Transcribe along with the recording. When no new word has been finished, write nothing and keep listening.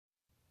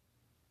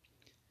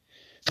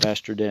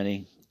Pastor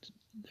Denny,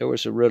 there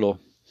was a riddle,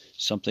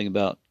 something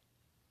about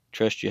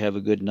trust you have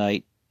a good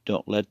night,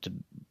 don't let the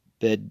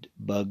bed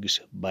bugs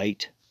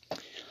bite.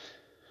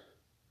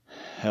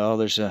 Well,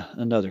 there's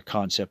another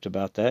concept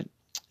about that.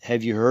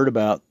 Have you heard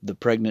about the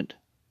pregnant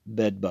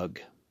bed bug?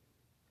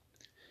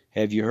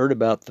 Have you heard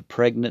about the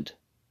pregnant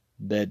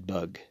bed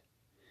bug?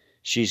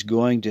 She's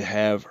going to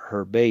have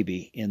her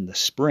baby in the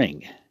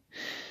spring.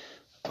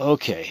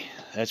 Okay,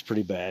 that's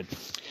pretty bad.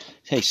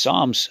 Hey,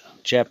 Psalms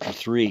chapter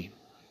 3,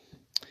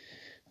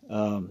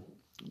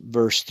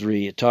 verse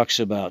 3, it talks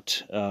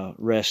about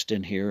rest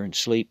in here and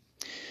sleep.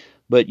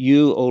 But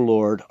you, O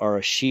Lord, are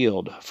a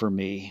shield for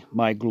me,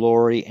 my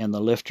glory and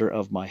the lifter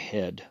of my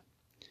head.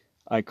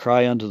 I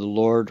cry unto the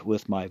Lord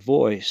with my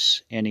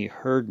voice, and he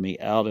heard me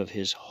out of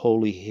his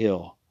holy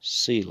hill,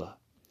 Selah.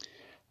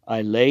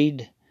 I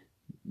laid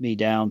me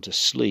down to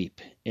sleep,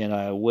 and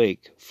I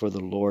awake, for the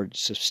Lord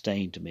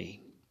sustained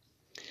me.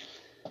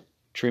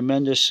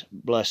 Tremendous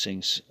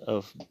blessings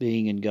of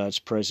being in God's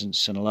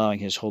presence and allowing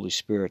his Holy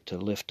Spirit to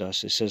lift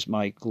us. It says,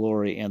 my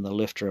glory and the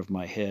lifter of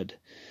my head.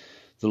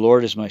 The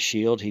Lord is my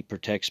shield. He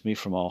protects me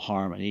from all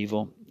harm and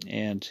evil,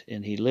 and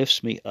he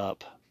lifts me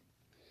up.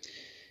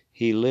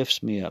 He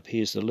lifts me up. He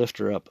is the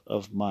lifter up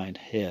of mine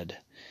head.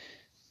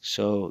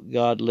 So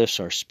God lifts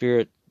our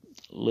spirit,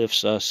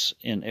 lifts us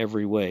in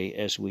every way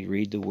as we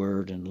read the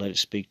word and let it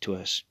speak to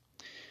us.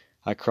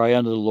 I cry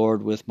unto the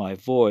Lord with my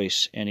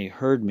voice, and he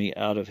heard me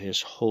out of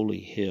his holy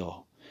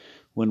hill.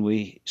 When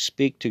we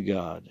speak to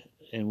God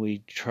and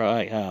we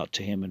cry out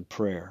to him in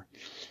prayer,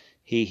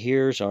 he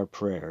hears our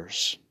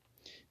prayers.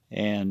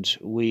 And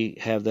we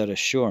have that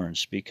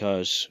assurance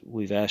because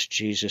we've asked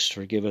Jesus to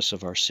forgive us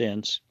of our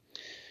sins.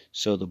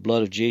 So the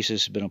blood of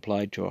Jesus has been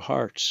applied to our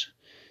hearts,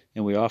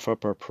 and we offer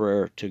up our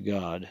prayer to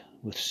God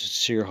with a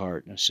sincere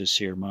heart and a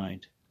sincere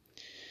mind.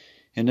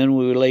 And then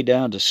when we lay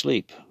down to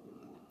sleep,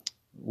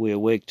 we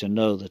awake to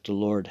know that the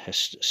Lord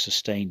has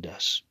sustained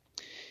us,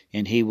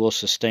 and he will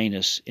sustain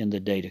us in the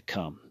day to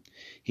come.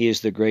 He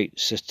is the great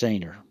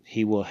sustainer.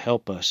 He will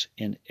help us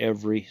in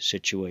every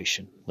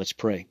situation. Let's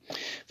pray.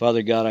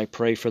 Father God, I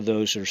pray for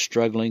those that are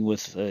struggling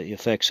with the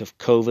effects of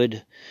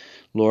COVID.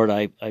 Lord,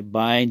 I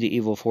bind the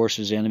evil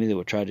forces, enemy that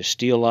would try to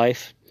steal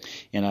life,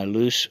 and I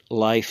loose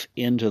life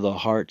into the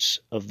hearts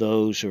of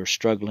those who are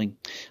struggling.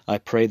 I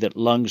pray that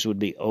lungs would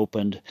be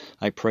opened.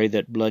 I pray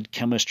that blood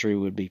chemistry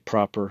would be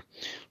proper.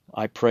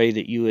 I pray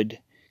that you would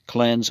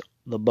cleanse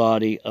the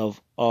body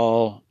of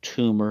all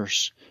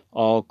tumors,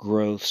 all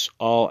growths,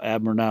 all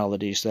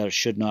abnormalities that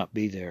should not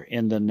be there.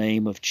 In the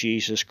name of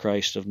Jesus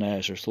Christ of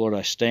Nazareth. Lord,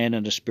 I stand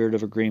in a spirit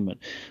of agreement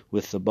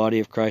with the body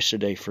of Christ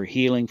today for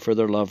healing for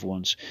their loved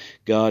ones.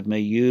 God, may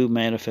you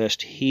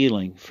manifest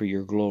healing for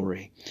your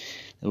glory.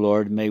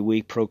 Lord, may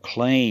we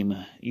proclaim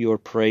your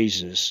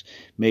praises.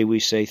 May we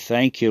say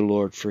thank you,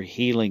 Lord, for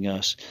healing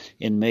us.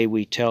 And may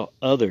we tell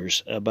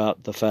others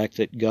about the fact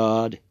that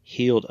God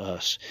healed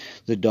us.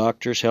 The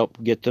doctors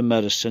helped get the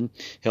medicine,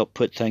 helped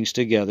put things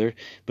together,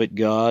 but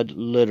God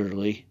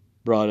literally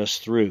brought us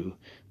through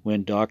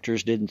when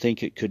doctors didn't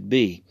think it could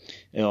be.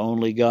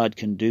 Only God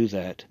can do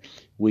that.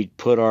 We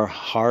put our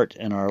heart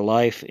and our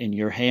life in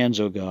your hands,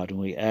 O God, and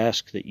we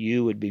ask that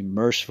you would be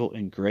merciful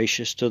and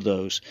gracious to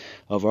those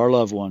of our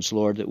loved ones,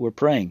 Lord, that we're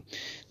praying,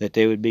 that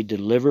they would be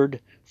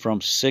delivered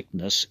from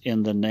sickness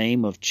in the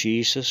name of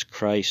Jesus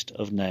Christ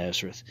of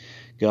Nazareth.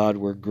 God,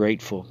 we're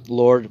grateful.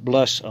 Lord,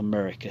 bless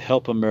America.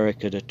 Help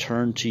America to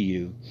turn to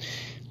you.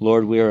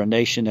 Lord, we are a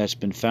nation that's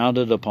been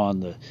founded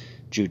upon the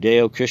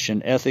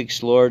Judeo-Christian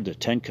ethics, Lord, the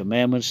Ten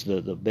Commandments,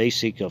 the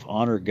basic of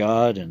honor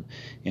God and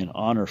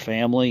honor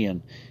family.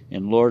 And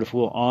Lord, if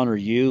we'll honor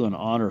you and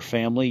honor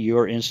family,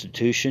 your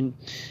institution,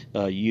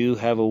 you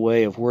have a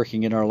way of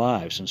working in our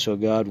lives. And so,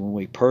 God, when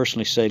we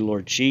personally say,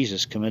 Lord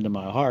Jesus, come into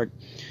my heart,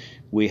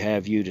 we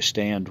have you to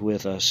stand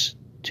with us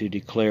to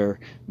declare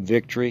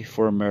victory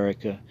for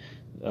America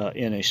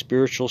in a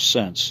spiritual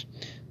sense,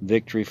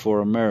 victory for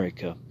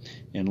America.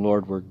 And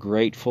Lord, we're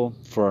grateful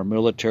for our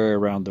military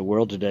around the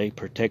world today.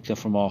 Protect them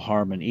from all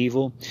harm and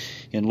evil.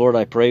 And Lord,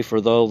 I pray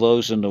for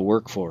those in the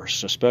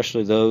workforce,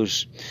 especially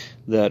those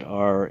that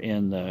are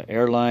in the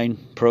airline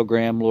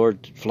program,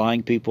 Lord,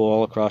 flying people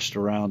all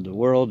around the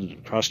world,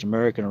 across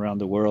America and around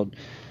the world.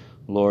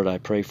 Lord, I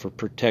pray for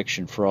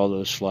protection for all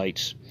those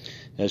flights.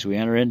 As we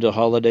enter into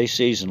holiday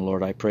season,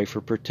 Lord, I pray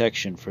for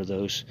protection for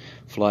those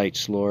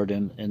flights, Lord,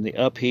 and the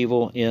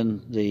upheaval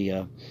in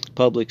the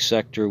public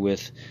sector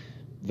with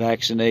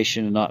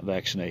vaccination and not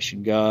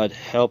vaccination. God,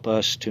 help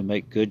us to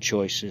make good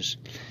choices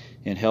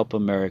and help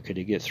America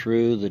to get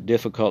through the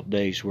difficult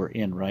days we're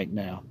in right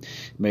now.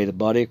 May the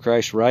body of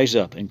Christ rise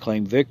up and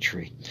claim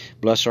victory.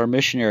 Bless our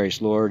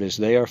missionaries, Lord, as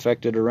they are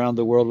affected around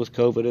the world with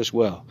COVID as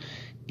well.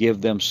 Give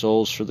them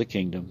souls for the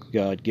kingdom.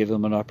 God, give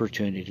them an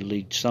opportunity to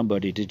lead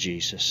somebody to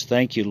Jesus.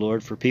 Thank you,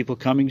 Lord, for people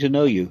coming to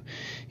know you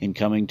and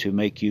coming to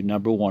make you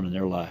number one in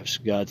their lives.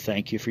 God,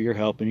 thank you for your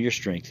help and your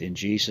strength. In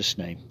Jesus'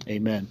 name,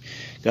 amen.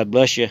 God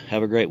bless you.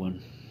 Have a great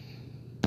one.